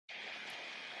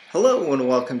Hello and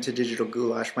welcome to Digital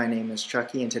Goulash. My name is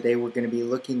Chucky and today we're going to be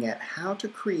looking at how to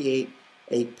create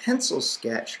a pencil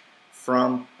sketch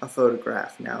from a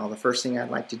photograph. Now the first thing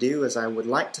I'd like to do is I would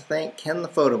like to thank Ken the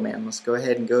Photo Man. Let's go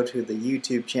ahead and go to the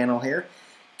YouTube channel here.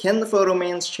 Ken the Photo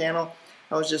Man's channel.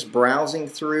 I was just browsing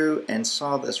through and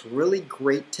saw this really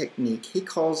great technique. He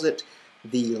calls it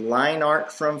the line art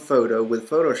from photo with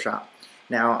Photoshop.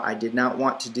 Now I did not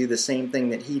want to do the same thing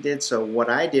that he did, so what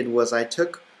I did was I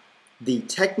took the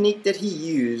technique that he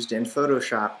used in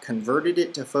Photoshop, converted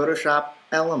it to Photoshop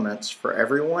Elements for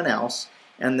everyone else,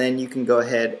 and then you can go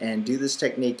ahead and do this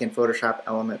technique in Photoshop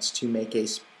Elements to make a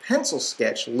pencil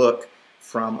sketch look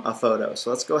from a photo. So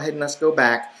let's go ahead and let's go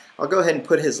back. I'll go ahead and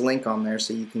put his link on there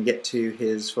so you can get to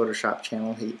his Photoshop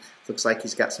channel. He looks like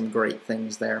he's got some great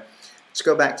things there. Let's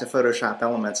go back to Photoshop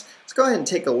Elements. Let's go ahead and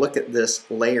take a look at this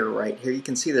layer right here. You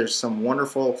can see there's some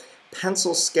wonderful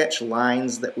pencil sketch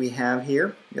lines that we have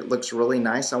here. It looks really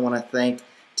nice. I want to thank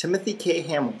Timothy K.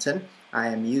 Hamilton. I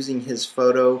am using his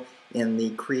photo in the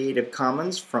Creative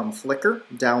Commons from Flickr.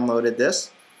 Downloaded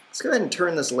this. Let's go ahead and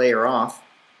turn this layer off,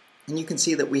 and you can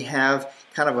see that we have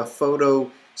kind of a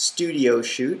photo studio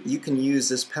shoot. You can use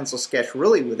this pencil sketch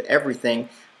really with everything,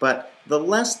 but the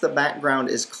less the background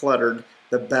is cluttered,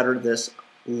 the better this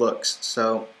looks.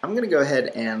 So I'm going to go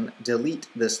ahead and delete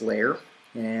this layer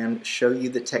and show you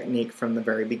the technique from the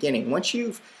very beginning. Once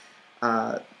you've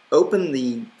opened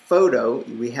the photo,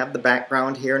 we have the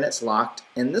background here and it's locked.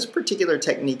 In this particular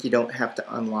technique, you don't have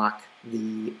to unlock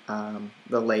the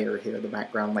layer here, the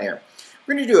background layer.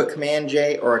 We're going to do a Command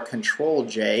J or a Control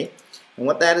J, and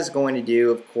what that is going to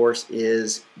do, of course,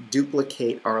 is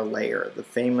duplicate our layer, the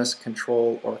famous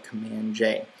Control or Command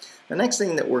J. The next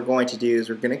thing that we're going to do is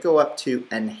we're going to go up to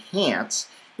Enhance.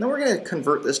 Now we're going to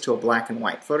convert this to a black and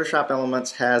white. Photoshop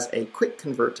Elements has a quick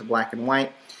convert to black and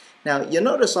white. Now you'll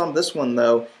notice on this one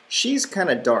though, she's kind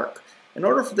of dark. In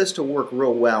order for this to work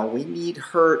real well, we need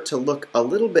her to look a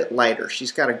little bit lighter.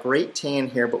 She's got a great tan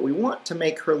here, but we want to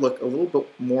make her look a little bit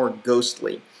more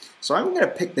ghostly. So I'm going to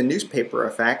pick the newspaper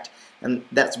effect, and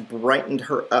that's brightened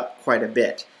her up quite a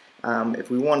bit.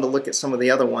 If we wanted to look at some of the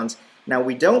other ones, now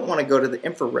we don't want to go to the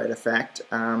infrared effect.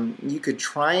 You could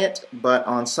try it, but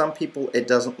on some people it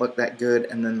doesn't look that good,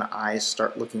 and then the eyes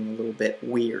start looking a little bit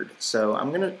weird. So I'm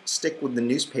going to stick with the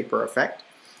newspaper effect.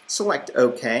 Select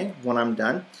OK when I'm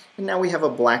done, and now we have a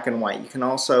black and white. You can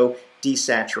also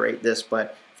desaturate this,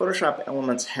 but Photoshop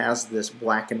Elements has this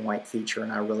black and white feature,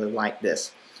 and I really like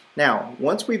this. Now,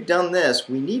 once we've done this,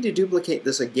 we need to duplicate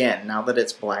this again now that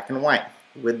it's black and white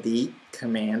with the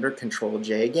Command or Control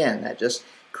J again. That just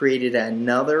created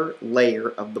another layer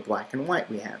of the black and white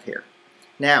we have here.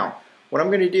 Now, what I'm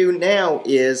going to do now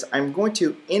is I'm going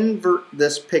to invert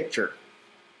this picture.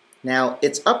 Now,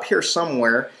 it's up here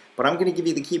somewhere, but I'm going to give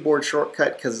you the keyboard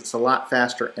shortcut because it's a lot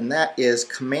faster, and that is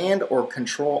Command or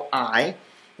Control I,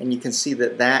 and you can see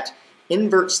that that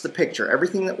inverts the picture.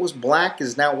 Everything that was black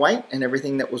is now white, and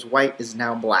everything that was white is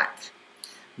now black.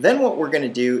 Then what we're going to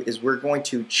do is we're going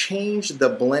to change the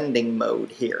blending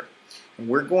mode here. And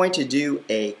we're going to do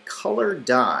a color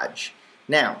dodge.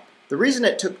 Now, the reason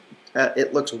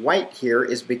it looks white here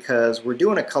is because we're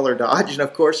doing a color dodge, and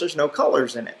of course there's no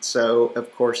colors in it, so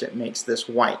of course it makes this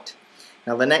white.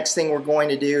 Now the next thing we're going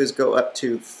to do is go up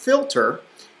to Filter,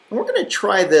 and we're going to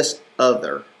try this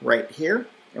other right here,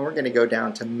 and we're going to go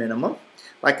down to minimum.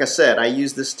 Like I said, I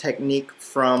use this technique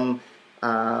from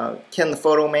Ken the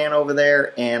Photo Man over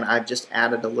there, and I've just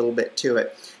added a little bit to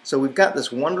it. So we've got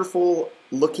this wonderful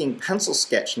looking pencil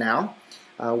sketch now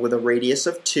with a radius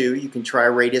of 2. You can try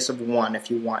a radius of 1 if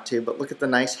you want to, but look at the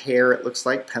nice hair. It looks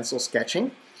like pencil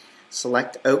sketching.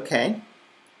 Select OK.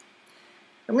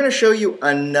 I'm going to show you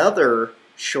another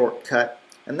shortcut,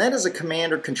 and that is a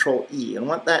Command or Control E, and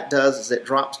what that does is it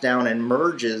drops down and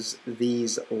merges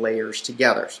these layers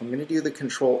together. So I'm going to do the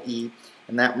Control E,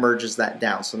 and that merges that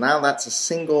down. So now that's a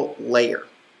single layer.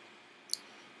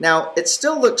 Now it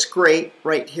still looks great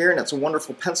right here, and it's a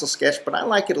wonderful pencil sketch, but I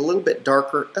like it a little bit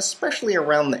darker, especially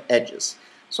around the edges.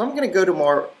 So I'm going to go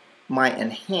to my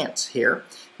Enhance here,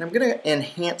 and I'm going to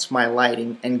enhance my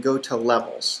lighting and go to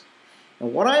Levels.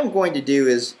 And what I'm going to do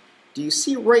is, do you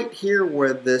see right here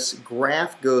where this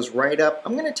graph goes right up?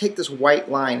 I'm going to take this white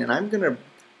line and I'm going to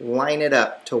line it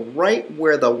up to right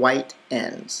where the white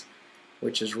ends,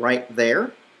 which is right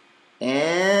there,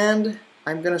 and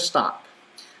I'm going to stop.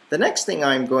 The next thing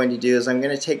I'm going to do is I'm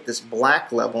going to take this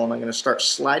black level and I'm going to start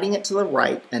sliding it to the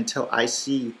right until I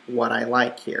see what I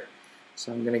like here.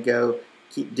 So I'm going to go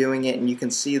keep doing it, and you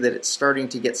can see that it's starting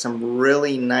to get some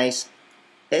really nice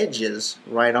edges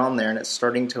right on there, and it's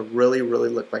starting to really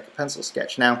look like a pencil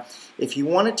sketch. Now if you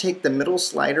want to take the middle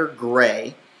slider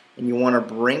gray and you want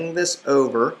to bring this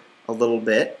over a little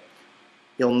bit,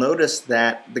 you'll notice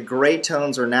that the gray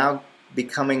tones are now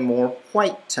becoming more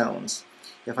white tones.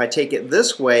 If I take it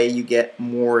this way, you get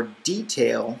more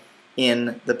detail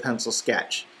in the pencil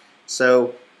sketch.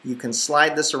 So you can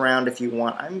slide this around if you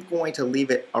want. I'm going to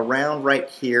leave it around right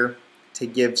here to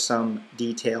give some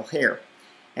detail here.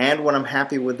 And when I'm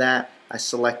happy with that, I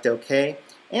select OK,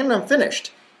 and I'm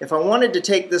finished. If I wanted to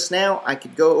take this now, I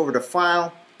could go over to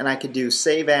File, and I could do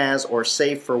Save As or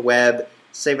Save for Web,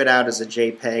 save it out as a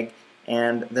JPEG,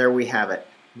 and there we have it.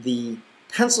 The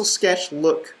pencil sketch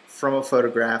look from a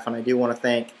photograph, and I do want to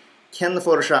thank Ken the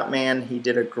Photoshop Man. He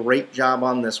did a great job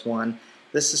on this one.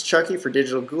 This is Chucky for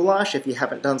Digital Goulash. If you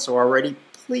haven't done so already,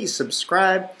 please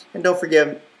subscribe, and don't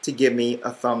forget to give me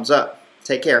a thumbs up.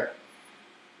 Take care.